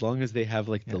 yeah. As long as they have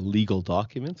the legal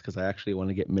documents, because I actually want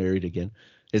to get married again.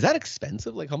 Is that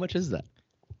expensive? How much is that?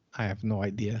 I have no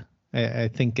idea. I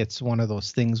think it's one of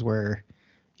those things where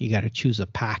you got to choose a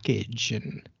package,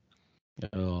 and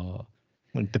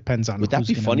it depends on. Would that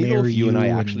be funny though if you and I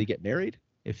actually get married?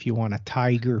 If you want a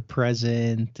tiger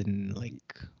present and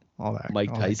all that.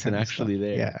 Mike Tyson actually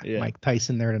there. Yeah, Mike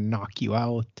Tyson there to knock you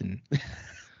out and.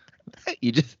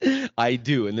 I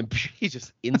do, and then he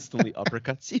just instantly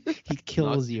uppercuts you. He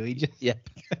kills you. He just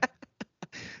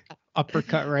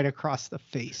uppercut right across the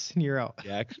face, and you're out.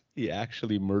 Yeah, he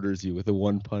actually murders you with a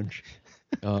one punch.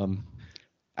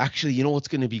 Actually, you know what's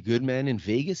going to be good, man, in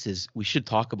Vegas is we should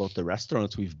talk about the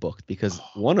restaurants we've booked, because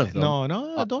one of them.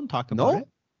 No, don't talk about it.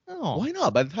 No, why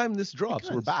not? By the time this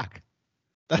drops, we're back.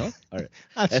 No? All right.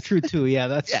 That's true too. Yeah,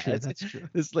 that's true. That's true.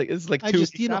 It's like 2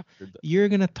 weeks after. You're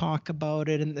gonna talk about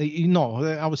it, and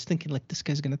I was thinking this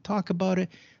guy's gonna talk about it.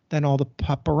 Then all the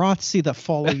paparazzi that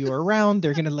follow you around,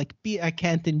 they're gonna I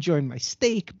can't enjoy my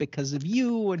steak because of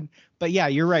you. But yeah,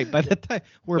 you're right. By the time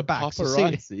we're back,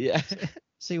 paparazzi,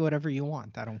 say whatever you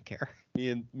want. I don't care. Me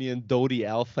and Dodi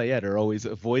Al Fayed are always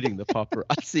avoiding the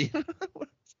paparazzi.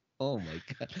 Oh my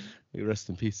God. May he rest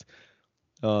in peace.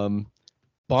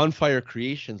 Bonfire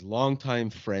Creations longtime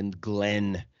friend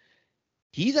Glenn.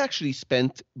 He's actually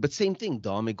spent, but same thing,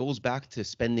 Dom. It goes back to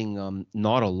spending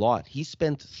not a lot. He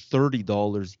spent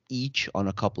 $30 each on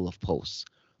a couple of posts.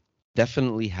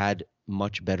 Definitely had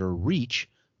much better reach,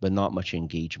 but not much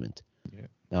engagement.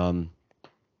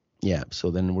 Yeah.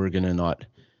 So then we're gonna not,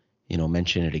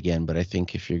 mention it again. But I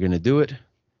think if you're gonna do it,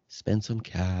 spend some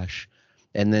cash.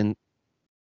 And then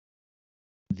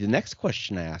the next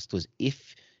question I asked was,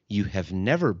 if you have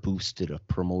never boosted or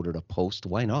promoted a post,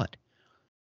 why not?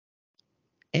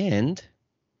 And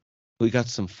we got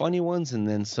some funny ones and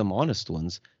then some honest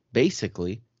ones.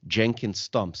 Basically, Jenkins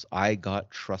Stumps, I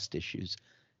got trust issues.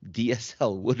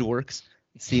 DSL Woodworks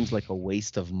seems like a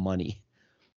waste of money.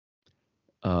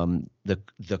 The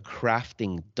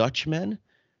Crafting Dutchman,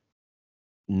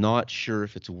 not sure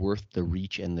if it's worth the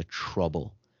reach and the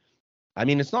trouble. I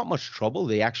mean, it's not much trouble.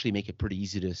 They actually make it pretty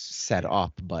easy to set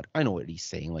up, but I know what he's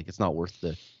saying. Like, it's not worth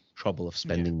the trouble of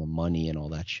spending the money and all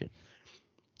that shit.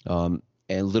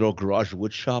 And Little Garage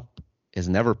Woodshop has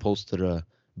never boosted a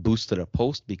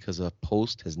post because a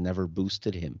post has never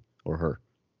boosted him or her.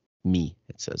 Me,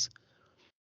 it says.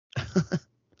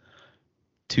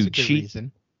 Too cheap.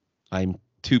 Reason. I'm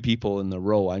two people in the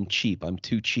row. I'm cheap. I'm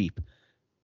too cheap.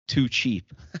 Too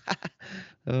cheap.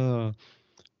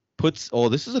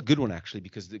 This is a good one actually,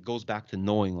 because it goes back to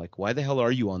knowing, like, why the hell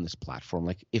are you on this platform?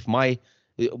 Like,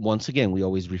 once again, we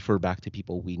always refer back to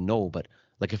people we know, but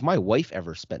like, if my wife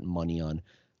ever spent money on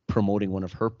promoting one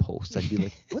of her posts, I'd be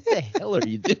like, what the hell are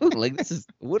you doing? Like, this is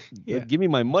what, like, give me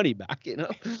my money back,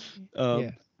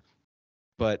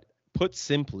 But put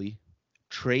simply,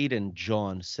 Trade and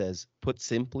John says, put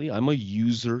simply, I'm a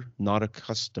user, not a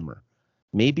customer.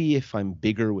 Maybe if I'm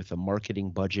bigger with a marketing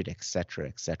budget, etc.,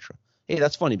 etc. Hey,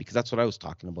 that's funny, because that's what I was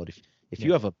talking about. If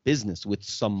you have a business with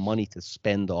some money to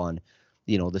spend on,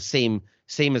 the same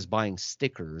as buying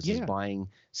stickers, as buying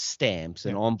stamps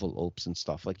and envelopes and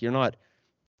stuff, like, you're not,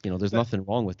 there's nothing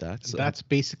wrong with that. So. That's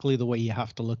basically the way you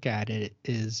have to look at it.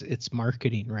 Is it's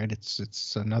marketing, right?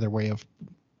 It's another way of,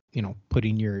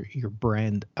 putting your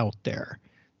brand out there.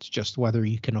 It's just whether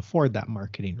you can afford that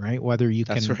marketing, right? Whether you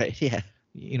can. That's right. Yeah.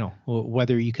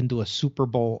 Whether you can do a Super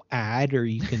Bowl ad, or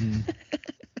you can,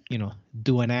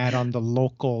 do an ad on the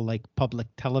local, like, public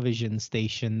television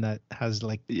station that has,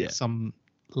 like, some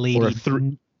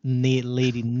lady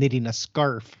lady knitting a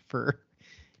scarf for,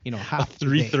 half a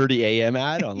 3:30 a.m.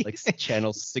 ad on, like,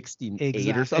 channel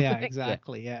 68 or something. Yeah,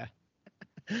 exactly. Yeah.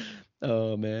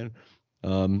 Oh man.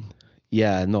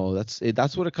 Yeah, no,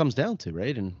 that's what it comes down to,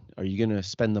 right? And are you going to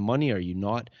spend the money? Are you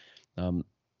not?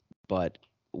 But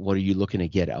what are you looking to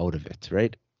get out of it,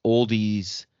 right?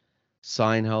 Oldies,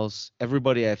 Sign House,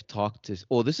 everybody I've talked to.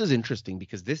 Oh, this is interesting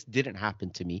because this didn't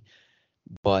happen to me,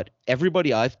 but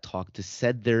everybody I've talked to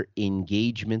said their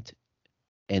engagement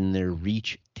and their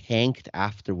reach tanked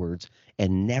afterwards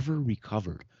and never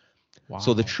recovered. Wow.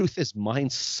 So the truth is, mine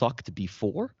sucked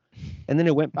before, and then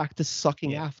it went back to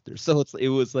sucking after. So it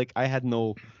was like I had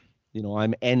no,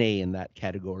 I'm NA in that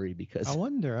category because I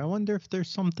wonder if there's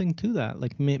something to that.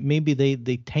 Like maybe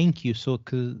they tank you, so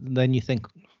cause then you think,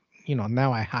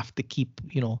 now I have to keep,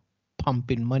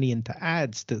 pumping money into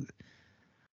ads to.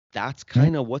 That's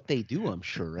kind of what they do, I'm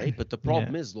sure, right? But the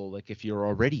problem is, though, like, if you're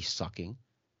already sucking,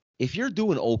 if you're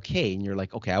doing okay and you're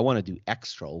like, okay, I want to do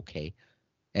extra okay,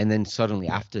 and then suddenly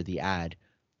after the ad,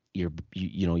 you're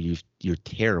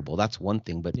terrible. That's one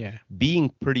thing. But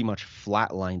being pretty much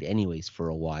flatlined anyways for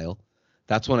a while,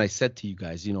 that's when I said to you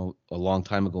guys, a long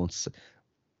time ago,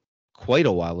 quite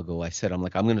a while ago, I said, I'm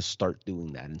going to start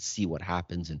doing that and see what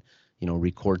happens and,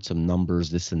 record some numbers,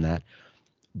 this and that.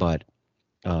 But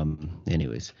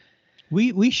anyways.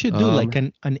 We should do like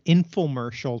an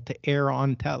infomercial to air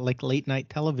on like late night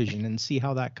television and see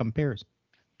how that compares.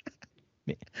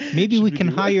 Maybe we can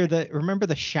hire remember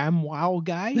the ShamWow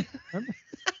guy?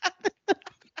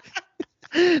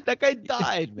 That guy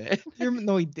died, man.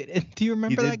 No, he didn't. Do you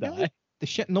remember that guy?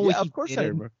 Of course I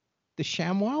remember. The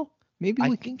ShamWow? Maybe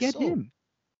we can get him.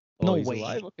 Oh, no way.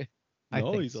 Alive? Okay.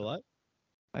 No, he's alive.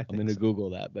 I'm going to Google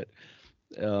that, but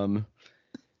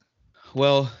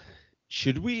well,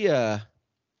 should we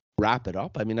wrap it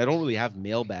up? I mean, I don't really have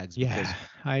mailbags because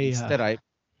I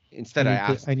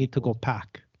need to go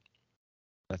pack.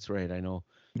 That's right. I know.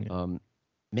 Yeah.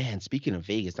 Man, speaking of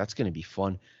Vegas, that's going to be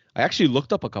fun. I actually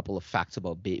looked up a couple of facts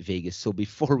about Vegas. So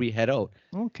before we head out.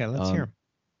 Okay, let's hear them.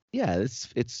 Yeah,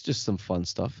 it's just some fun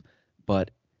stuff.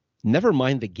 But never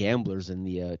mind the gamblers and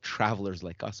the travelers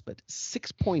like us, but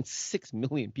 6.6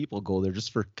 million people go there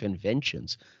just for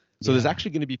conventions. So there's Yeah.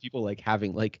 actually going to be people like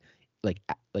having like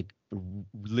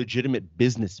legitimate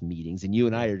business meetings, and you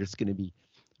and I are just going to be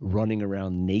running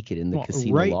around naked in the Well,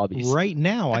 casino lobbies. right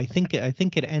now, I think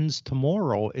it ends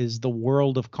tomorrow. Is the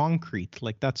World of Concrete,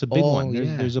 like that's a big one. Oh There's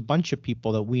yeah, there's a bunch of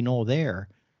people that we know there,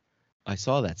 I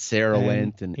saw that Sarah and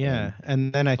went and yeah,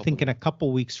 and then a I couple think in of a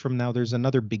couple weeks from now, there's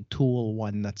another big Tool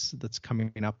one that's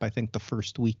coming up. I think the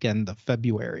first weekend of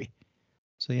February.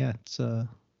 So yeah, it's a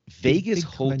Vegas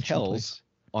big convention hotels place.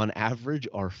 on average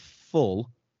are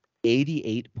full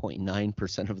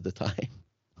 88.9% of the time.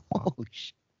 Wow. Holy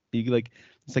shit.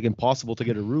 It's like impossible to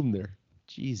get a room there.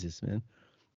 Jesus, man.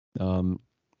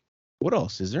 What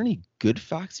else? Is there any good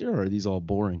facts here, or are these all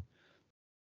boring?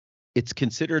 It's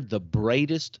considered the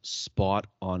brightest spot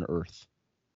on Earth.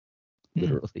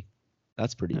 Literally.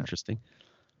 That's pretty Yeah. interesting.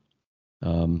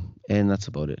 And that's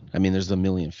about it. I mean, there's a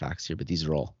million facts here, but these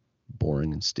are all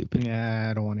boring and stupid. Yeah,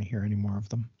 I don't want to hear any more of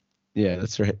them. Yeah,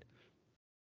 that's right.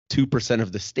 2%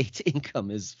 of the state's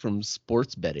income is from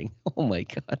sports betting. Oh my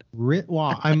god.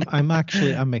 Well, I'm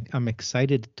actually I'm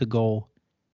excited to go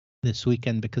this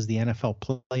weekend because the NFL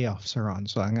playoffs are on.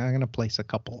 So I'm gonna place a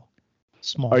couple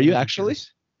small. Are you wagers. actually?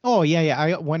 Oh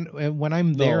yeah. When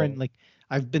I'm there No. and like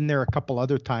I've been there a couple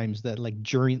other times that like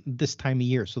during this time of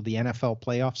year. So the NFL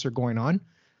playoffs are going on.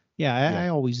 Yeah, I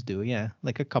always do. Yeah,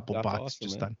 like a couple That's bucks awesome,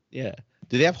 just man. done. Yeah.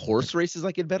 Do they have horse races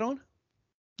I could bet on?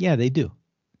 Yeah, they do.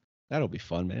 That'll be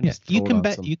fun, man. Yeah, Just you throw can down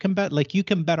bet. some- You can bet. Like you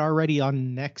can bet already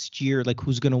on next year, like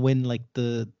who's gonna win like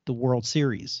the World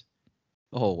Series.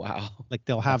 Oh wow. Like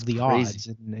they'll have That's the crazy.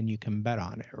 odds and you can bet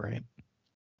on it, right?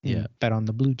 Yeah. Bet on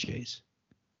the Blue Jays.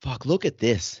 Fuck, look at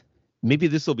this. Maybe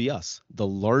this will be us. The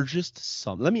largest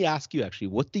sum. Let me ask you actually,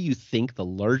 what do you think the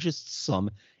largest sum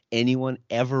anyone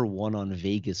ever won on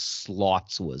Vegas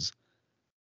slots was?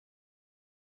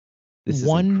 This is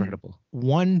incredible.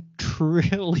 $1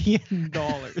 trillion.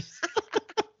 Can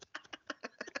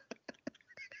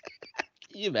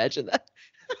you imagine that?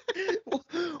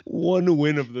 One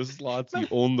win of the slots, you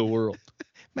own the world.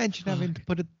 Imagine having to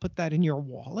put that in your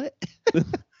wallet.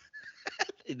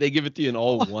 They give it to you in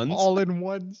all ones. All in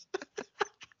ones.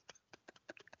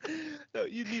 No,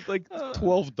 you need like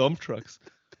 12 dump trucks.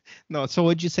 No, so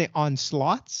what'd you say on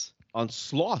slots? On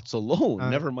slots alone,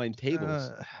 never mind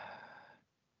tables.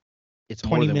 It's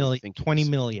 20 more than million. we think it 20 is.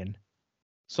 million.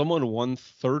 Someone won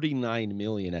 39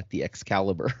 million at the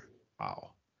Excalibur.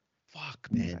 Wow. Fuck,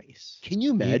 man. Nice. Can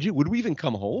you imagine? Would we even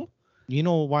come home? You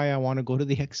know why I want to go to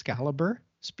the Excalibur?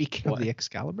 Speaking of Why? the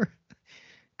Excalibur,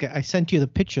 okay, I sent you the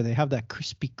picture. They have that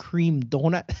Krispy Kreme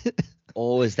donut.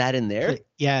 Oh, is that in there?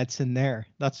 Yeah, it's in there.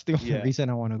 That's the only reason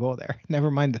I want to go there. Never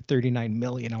mind the 39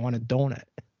 million. I want a donut.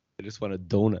 I just want a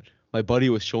donut. My buddy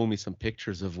was showing me some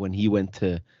pictures of when he went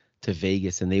to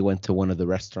Vegas and they went to one of the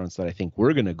restaurants that I think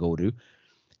we're going to go to.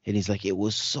 And he's like, it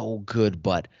was so good,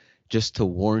 but just to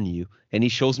warn you. And he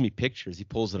shows me pictures. He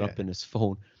pulls it up in his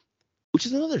phone, which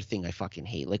is another thing I fucking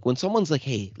hate. Like when someone's like,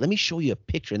 hey, let me show you a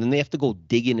picture. And then they have to go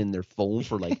digging in their phone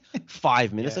for like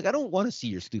 5 minutes. Like, I don't want to see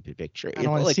your stupid picture. I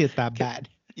don't want to see it that bad.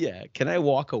 Yeah. Can I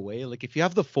walk away? Like if you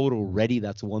have the photo ready,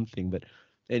 that's one thing. But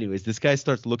anyways, this guy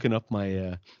starts looking up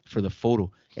my for the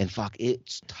photo, and fuck,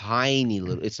 it's tiny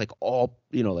little. It's like all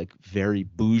like very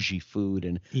bougie food,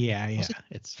 and yeah, like,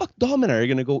 it's fuck. Dom and I are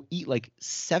gonna go eat like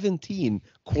 17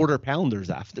 quarter pounders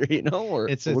after, or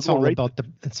it's all about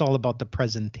the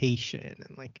presentation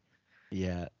and like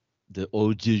the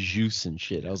eau de jus and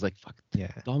shit. I was like, fuck.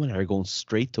 Yeah, Dom and I are going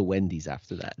straight to Wendy's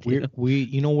after that. We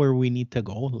where we need to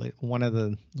go. Like one of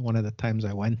the times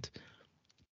I went.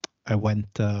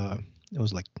 It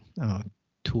was like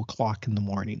 2:00 in the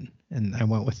morning, and I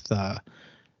went with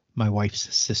my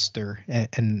wife's sister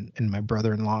and my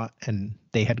brother-in-law, and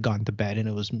they had gone to bed, and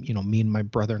it was me and my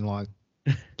brother-in-law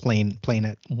playing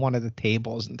at one of the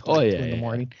tables until 2 in the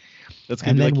morning. That's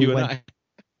gonna be like you and I.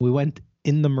 We went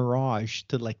in the Mirage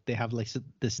to like they have like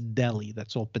this deli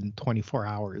that's open 24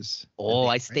 hours. Oh,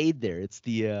 I stayed there. It's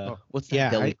the what's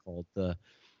that deli called? The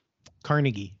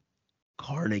Carnegie.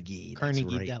 Carnegie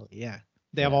Right. Deli. Yeah.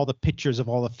 They have all the pictures of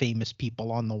all the famous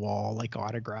people on the wall, like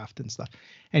autographed and stuff.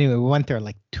 Anyway, we went there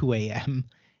like 2 a.m.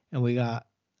 and we got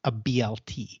a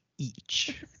BLT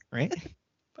each, right?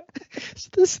 So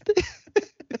this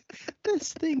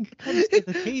thing comes to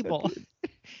the table,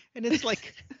 and it's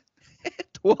like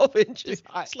 12 inches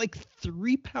high. It's like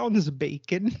 3 pounds of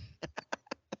bacon,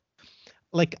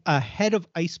 like a head of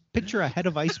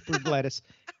iceberg lettuce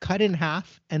cut in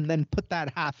half, and then put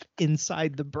that half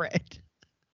inside the bread.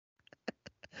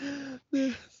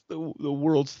 The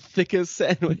world's thickest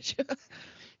sandwich.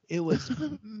 It was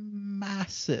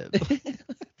massive.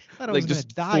 thought I Like was gonna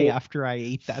just die four- after I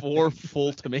ate that. 4 thing.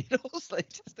 full tomatoes. Like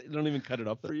just they don't even cut it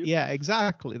up for you. Yeah,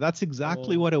 exactly. That's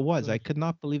exactly what it was. I could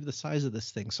not believe the size of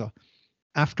this thing. So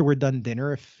after we're done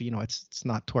dinner, if it's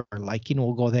not to our liking,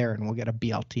 we'll go there and we'll get a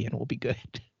BLT and we'll be good.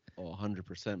 Oh,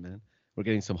 100%, man. We're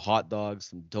getting some hot dogs,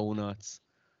 some donuts.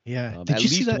 Yeah. At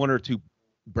least 1 or 2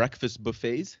 breakfast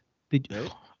buffets. Right?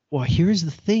 Well, here's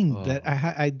the thing that Oh.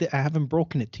 I haven't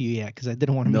broken it to you yet because I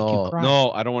didn't want to make you cry.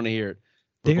 No, I don't want to hear it.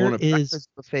 We're going to breakfast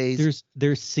buffets.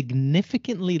 There's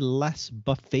significantly less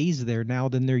buffets there now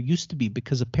than there used to be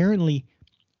because apparently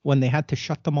when they had to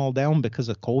shut them all down because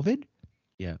of COVID,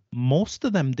 most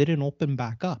of them didn't open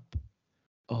back up.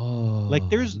 Oh, like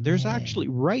there's actually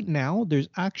right now there's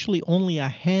actually only a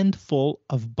handful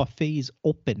of buffets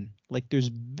open. Like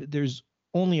there's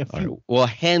only a few. Right. Well, a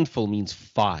handful means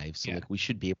 5, so like we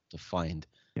should be able to find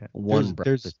one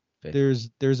breakfast buffet.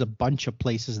 There's a bunch of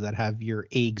places that have your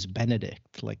eggs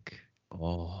Benedict. Like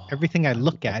everything I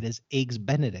look at is eggs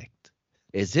Benedict.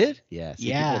 Is it? Yeah. See,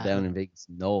 people down in Vegas,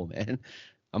 no, man.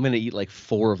 I'm gonna eat like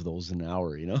 4 of those an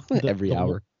hour, every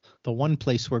hour. The one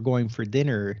place we're going for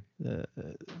dinner,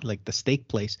 like the steak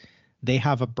place, they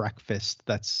have a breakfast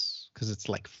that's because it's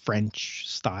like French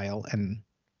style and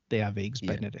they have eggs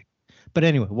Benedict. But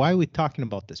anyway, why are we talking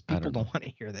about this? People don't want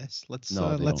to hear this. Let's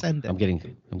end it. I'm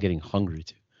getting hungry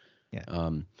too. Yeah.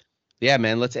 Yeah,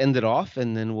 man. Let's end it off,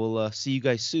 and then we'll see you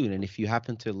guys soon. And if you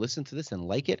happen to listen to this and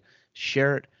like it,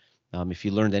 share it. If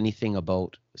you learned anything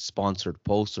about sponsored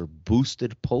posts or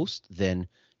boosted posts, then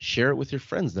share it with your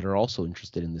friends that are also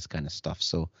interested in this kind of stuff.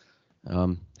 So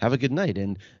have a good night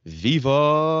and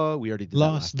Viva. We already did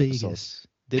Las that last Vegas. episode.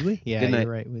 Did we? Yeah, Good night.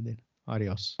 You're right. We did.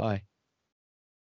 Adios. Bye.